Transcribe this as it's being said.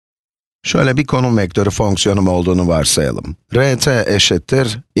Şöyle bir konum vektörü fonksiyonum olduğunu varsayalım. rt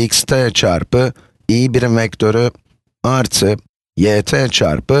eşittir xt çarpı i birim vektörü artı yt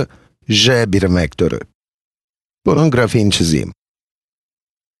çarpı j birim vektörü. Bunun grafiğini çizeyim.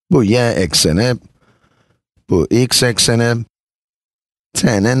 Bu y ekseni, bu x ekseni,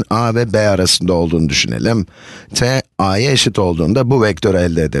 t'nin a ve b arasında olduğunu düşünelim. T, a'ya eşit olduğunda bu vektörü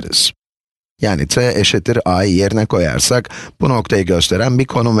elde ederiz. Yani t eşittir a'yı yerine koyarsak, bu noktayı gösteren bir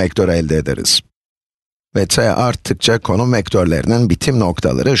konum vektörü elde ederiz. Ve t arttıkça konum vektörlerinin bitim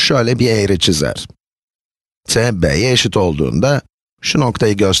noktaları şöyle bir eğri çizer. T, b'ye eşit olduğunda, şu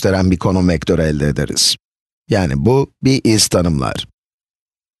noktayı gösteren bir konum vektörü elde ederiz. Yani bu bir iz tanımlar.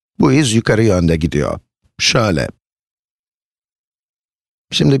 Bu iz yukarı yönde gidiyor. Şöyle.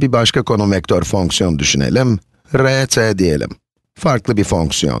 Şimdi bir başka konum vektör fonksiyonu düşünelim. rt diyelim. Farklı bir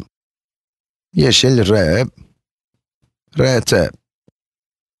fonksiyon. Yeşil r, rt.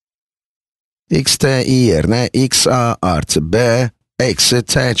 xt i yerine xa artı b eksi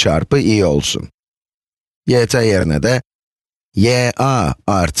t çarpı i olsun. yt yerine de ya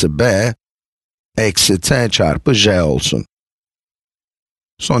artı b eksi t çarpı j olsun.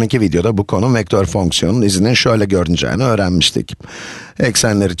 Son iki videoda bu konum vektör fonksiyonun izinin şöyle görüneceğini öğrenmiştik.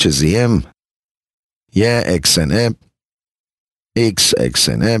 Eksenleri çizeyim. Y ekseni, x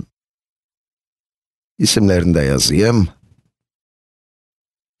ekseni, isimlerini de yazayım.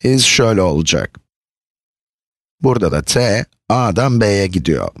 İz şöyle olacak. Burada da t, a'dan b'ye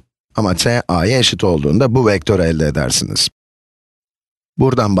gidiyor. Ama t, a'ya eşit olduğunda bu vektörü elde edersiniz.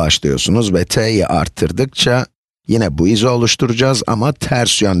 Buradan başlıyorsunuz ve t'yi arttırdıkça, yine bu izi oluşturacağız ama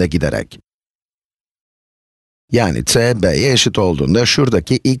ters yönde giderek. Yani t, b'ye eşit olduğunda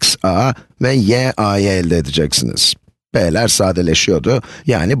şuradaki xa ve ya'yı elde edeceksiniz. B'ler sadeleşiyordu,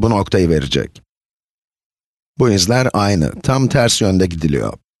 yani bu noktayı verecek. Bu izler aynı, tam ters yönde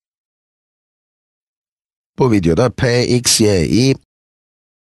gidiliyor. Bu videoda p, x, y, i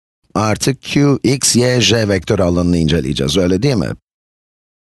artı q, x, y, j vektör alanını inceleyeceğiz, öyle değil mi?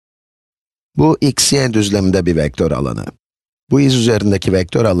 Bu x, y düzleminde bir vektör alanı. Bu iz üzerindeki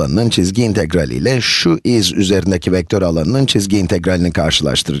vektör alanının çizgi integrali ile şu iz üzerindeki vektör alanının çizgi integralini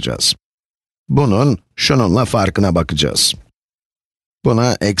karşılaştıracağız. Bunun, şununla farkına bakacağız.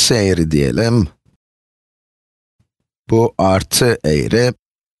 Buna eksi eğri diyelim. Bu artı eğri,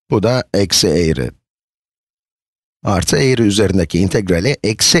 bu da eksi eğri. Artı eğri üzerindeki integrali,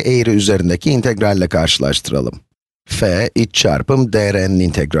 eksi eğri üzerindeki integralle karşılaştıralım. F, iç çarpım dr'nin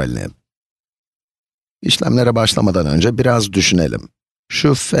integralini. İşlemlere başlamadan önce biraz düşünelim.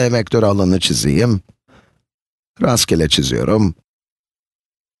 Şu f vektör alanını çizeyim. Rastgele çiziyorum.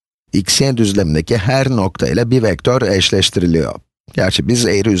 X-y düzlemindeki her nokta ile bir vektör eşleştiriliyor. Gerçi biz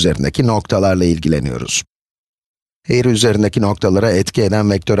eğri üzerindeki noktalarla ilgileniyoruz. Eğri üzerindeki noktalara etki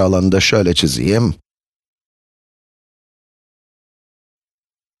eden vektör alanını da şöyle çizeyim.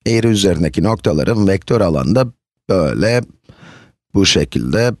 Eğri üzerindeki noktaların vektör alanı da böyle, bu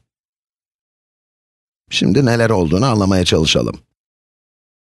şekilde. Şimdi neler olduğunu anlamaya çalışalım.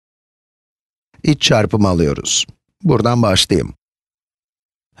 İç çarpımı alıyoruz. Buradan başlayayım.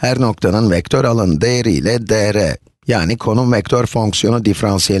 Her noktanın vektör alanı değeri ile dr, yani konum vektör fonksiyonu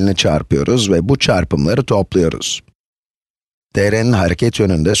diferansiyelini çarpıyoruz ve bu çarpımları topluyoruz. Dr'nin hareket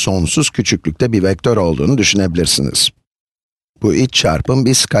yönünde sonsuz küçüklükte bir vektör olduğunu düşünebilirsiniz. Bu iç çarpım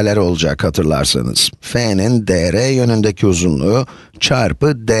bir skaler olacak hatırlarsanız. F'nin dr yönündeki uzunluğu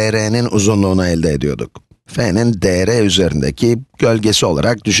çarpı dr'nin uzunluğunu elde ediyorduk. F'nin dr üzerindeki gölgesi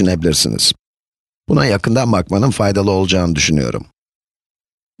olarak düşünebilirsiniz. Buna yakından bakmanın faydalı olacağını düşünüyorum.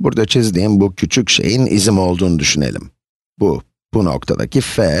 Burada çizdiğim bu küçük şeyin izim olduğunu düşünelim. Bu noktadaki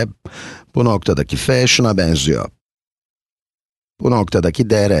f, bu noktadaki f şuna benziyor. Bu noktadaki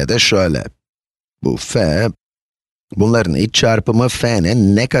dr de şöyle. Bu f, bunların iç çarpımı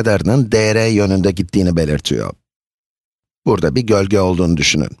f'nin ne kadarının dr yönünde gittiğini belirtiyor. Burada bir gölge olduğunu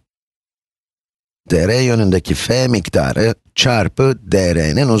düşünün. dr yönündeki f miktarı çarpı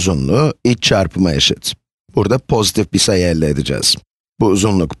dr'nin uzunluğu iç çarpıma eşit. Burada pozitif bir sayı elde edeceğiz. Bu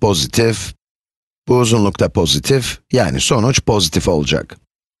uzunluk pozitif, bu uzunluk da pozitif, yani sonuç pozitif olacak.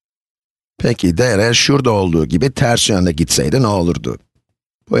 Peki dr şurada olduğu gibi ters yönde gitseydi ne olurdu?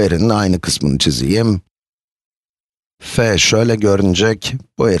 Bu eğrinin aynı kısmını çizeyim. F şöyle görünecek,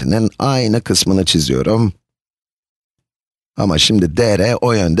 bu eğrinin aynı kısmını çiziyorum. Ama şimdi dr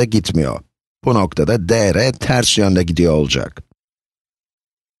o yönde gitmiyor. Bu noktada dr ters yönde gidiyor olacak.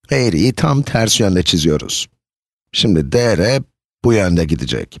 Eğriyi tam ters yönde çiziyoruz. Şimdi dr bu yönde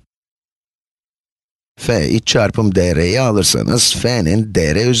gidecek. F iç çarpım dr'yi alırsanız, f'nin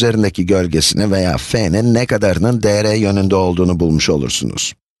dr üzerindeki gölgesini veya f'nin ne kadarının dr yönünde olduğunu bulmuş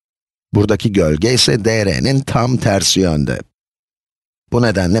olursunuz. Buradaki gölge ise dr'nin tam tersi yönde. Bu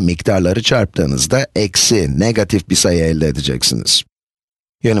nedenle miktarları çarptığınızda eksi, negatif bir sayı elde edeceksiniz.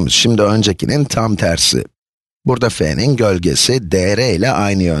 Yönümüz şimdi öncekinin tam tersi. Burada f'nin gölgesi dr ile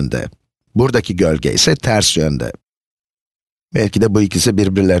aynı yönde. Buradaki gölge ise ters yönde. Belki de bu ikisi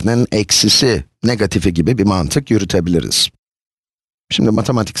birbirlerinin eksisi, negatifi gibi bir mantık yürütebiliriz. Şimdi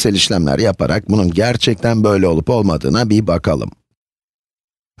matematiksel işlemler yaparak bunun gerçekten böyle olup olmadığına bir bakalım.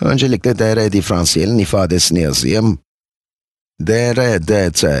 Öncelikle dr diferansiyelin ifadesini yazayım. dr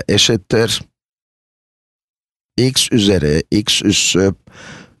dt eşittir x üzeri x üssü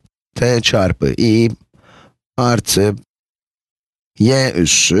t çarpı i artı y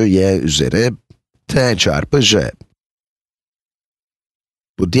üssü y üzeri t çarpı j.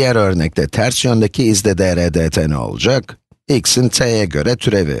 Bu diğer örnekte ters yöndeki izde dr dt ne olacak? X'in t'ye göre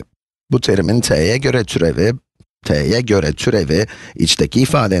türevi. Bu terimin t'ye göre türevi, içteki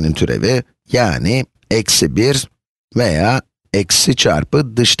ifadenin türevi, yani eksi 1 veya eksi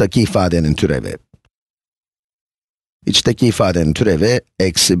çarpı dıştaki ifadenin türevi. İçteki ifadenin türevi,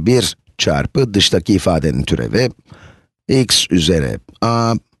 eksi 1 çarpı dıştaki ifadenin türevi, x üzeri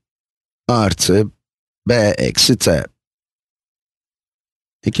a artı b eksi t.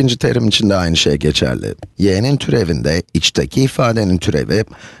 İkinci terim için de aynı şey geçerli. Y'nin türevinde içteki ifadenin türevi,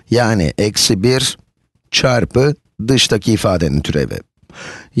 yani eksi 1 çarpı dıştaki ifadenin türevi.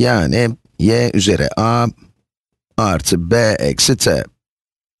 Yani y üzeri a artı b eksi t.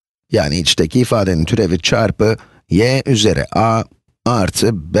 Yani içteki ifadenin türevi çarpı y üzeri a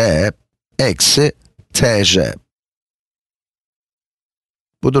artı b eksi tj.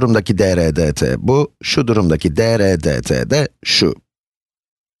 Bu durumdaki dr dt bu, şu durumdaki dr dt de şu.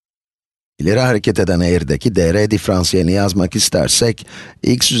 İleri hareket eden eğrideki dr diferansiyelini yazmak istersek,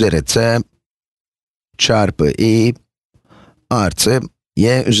 x üzeri t çarpı i artı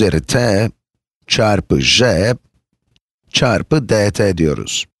y üzeri t çarpı j çarpı dt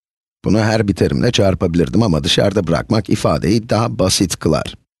diyoruz. Bunu her bir terimle çarpabilirdim ama dışarıda bırakmak ifadeyi daha basit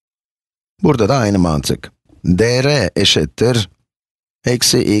kılar. Burada da aynı mantık. dr eşittir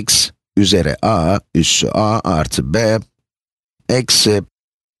eksi x üzeri a üssü a artı b eksi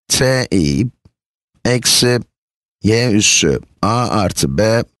ti eksi y üssü a artı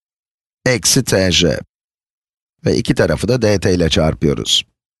b eksi tj. Ve iki tarafı da dt ile çarpıyoruz.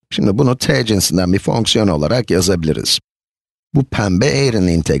 Şimdi bunu t cinsinden bir fonksiyon olarak yazabiliriz. Bu pembe eğrinin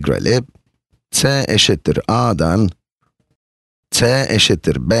integrali, t eşittir a'dan, t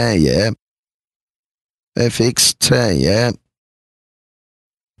eşittir b'ye, fx t'ye,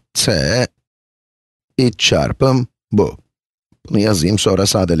 t, iç çarpım bu. Bunu yazayım, sonra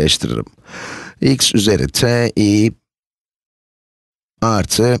sadeleştiririm. X üzeri t i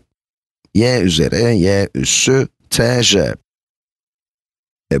artı y üzeri y üssü tj.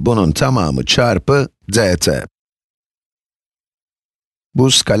 Ve bunun tamamı çarpı dt.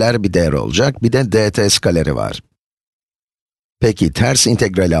 Bu skaler bir değer olacak, bir de dt skaleri var. Peki ters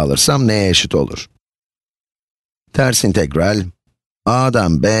integrali alırsam neye eşit olur? Ters integral,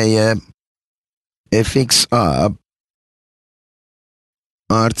 a'dan b'ye, fx a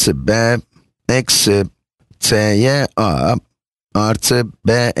artı b eksi ty a artı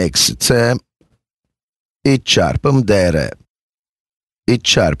b eksi t iç çarpım dr. İç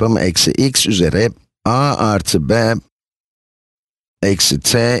çarpım eksi x üzeri a artı b eksi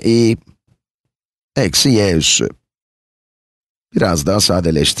ti eksi y üssü. Biraz daha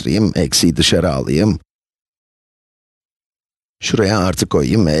sadeleştireyim, eksiyi dışarı alayım. Şuraya artı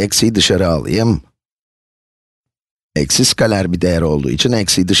koyayım ve eksiyi dışarı alayım. Eksi skaler bir değer olduğu için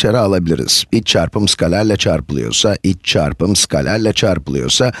eksiyi dışarı alabiliriz. İç çarpım skalerle çarpılıyorsa, iç çarpım skalerle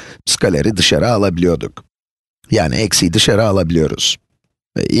çarpılıyorsa, skaleri dışarı alabiliyorduk. Yani eksiyi dışarı alabiliyoruz.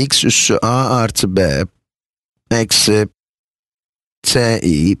 Ve x üssü a artı b eksi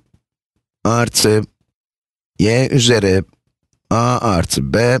ti artı y üzeri a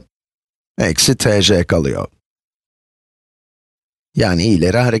artı b eksi tj kalıyor. Yani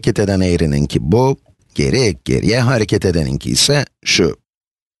ileri hareket eden eğrininki bu, geriye hareket edeninki ise şu.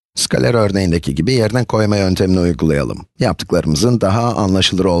 Skaler örneğindeki gibi yerine koyma yöntemini uygulayalım. Yaptıklarımızın daha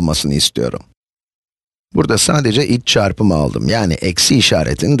anlaşılır olmasını istiyorum. Burada sadece iç çarpımı aldım, yani eksi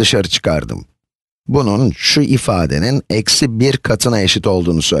işaretini dışarı çıkardım. Bunun şu ifadenin eksi 1 katına eşit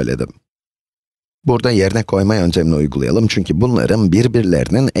olduğunu söyledim. Burada yerine koyma yöntemini uygulayalım çünkü bunların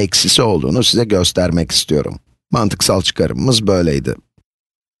birbirlerinin eksisi olduğunu size göstermek istiyorum. Mantıksal çıkarımımız böyleydi.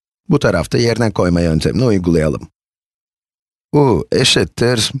 Bu tarafta yerine koyma yöntemini uygulayalım. U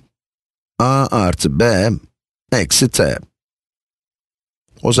eşittir a artı b eksi t.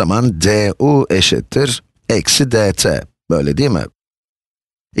 O zaman du eşittir eksi dt. Böyle değil mi?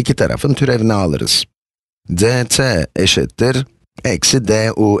 İki tarafın türevini alırız. dt eşittir, eksi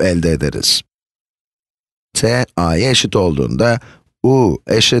du elde ederiz. T, a'ya eşit olduğunda, u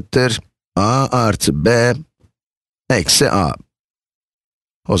eşittir, a artı b, eksi a.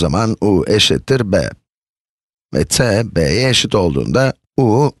 O zaman u eşittir b. Ve t, b'ye eşit olduğunda,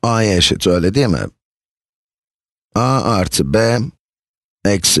 u, a'ya eşit, öyle değil mi? A artı b,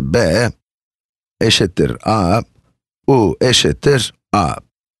 eksi b, eşittir a, u eşittir a.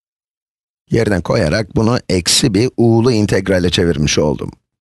 Yerine koyarak bunu eksi bir u'lu integrale çevirmiş oldum.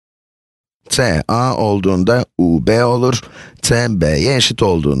 T, a olduğunda u, b olur. T, b'ye eşit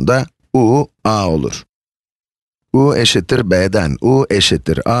olduğunda u, a olur. U eşittir b'den u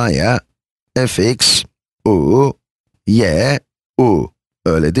eşittir a'ya fx, u, y, u.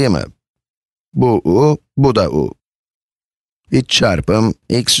 Öyle değil mi? Bu u, bu da u. İç çarpım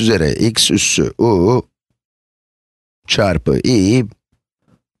x üzeri x üssü u çarpı i,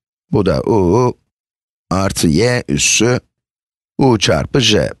 bu da u, artı y üssü u çarpı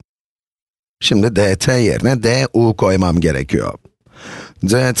j. Şimdi dt yerine du koymam gerekiyor.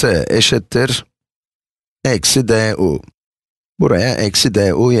 dt eşittir, eksi du. Buraya eksi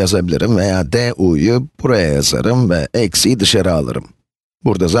du yazabilirim veya du'yu buraya yazarım ve eksiyi dışarı alırım.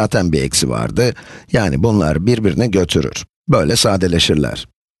 Burada zaten bir eksi vardı, yani bunlar birbirini götürür. Böyle sadeleşirler.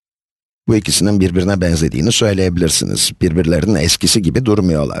 Bu ikisinin birbirine benzediğini söyleyebilirsiniz. Birbirlerinin eskisi gibi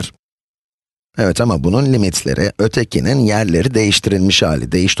durmuyorlar. Evet, ama bunun limitleri, ötekinin yerleri değiştirilmiş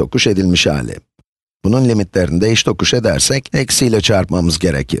hali, değiş tokuş edilmiş hali. Bunun limitlerini değiş tokuş edersek, eksiyle çarpmamız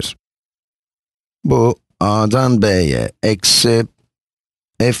gerekir. Bu, a'dan b'ye eksi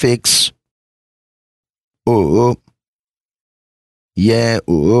fx, u, y,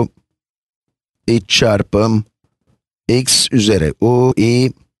 u, iç çarpım, x üzeri u,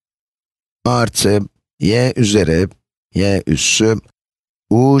 i, artı y üzeri y üssü,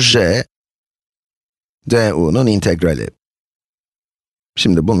 u, j, du'nun integrali.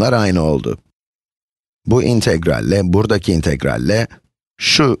 Şimdi bunlar aynı oldu. Bu integralle, buradaki integralle,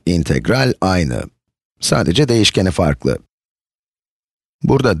 şu integral aynı. Sadece değişkeni farklı.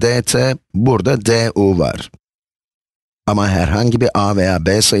 Burada dt, burada du var. Ama herhangi bir a veya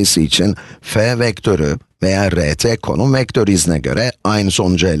b sayısı için f vektörü veya rt konum vektörü izine göre aynı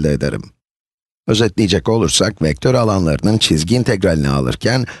sonucu elde ederim. Özetleyecek olursak, vektör alanlarının çizgi integralini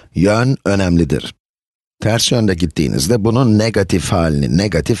alırken yön önemlidir. Ters yönde gittiğinizde bunun negatif halini,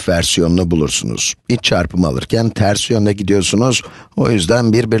 negatif versiyonunu bulursunuz. İç çarpım alırken ters yönde gidiyorsunuz, o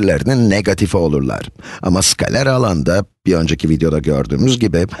yüzden birbirlerinin negatifi olurlar. Ama skaler alanda, bir önceki videoda gördüğümüz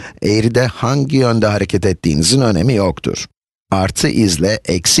gibi, eğride hangi yönde hareket ettiğinizin önemi yoktur. Artı izle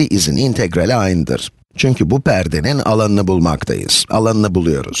eksi izin integrali aynıdır. Çünkü bu perdenin alanını bulmaktayız. Alanını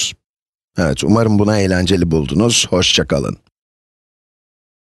buluyoruz. Evet, umarım buna eğlenceli buldunuz. Hoşça kalın.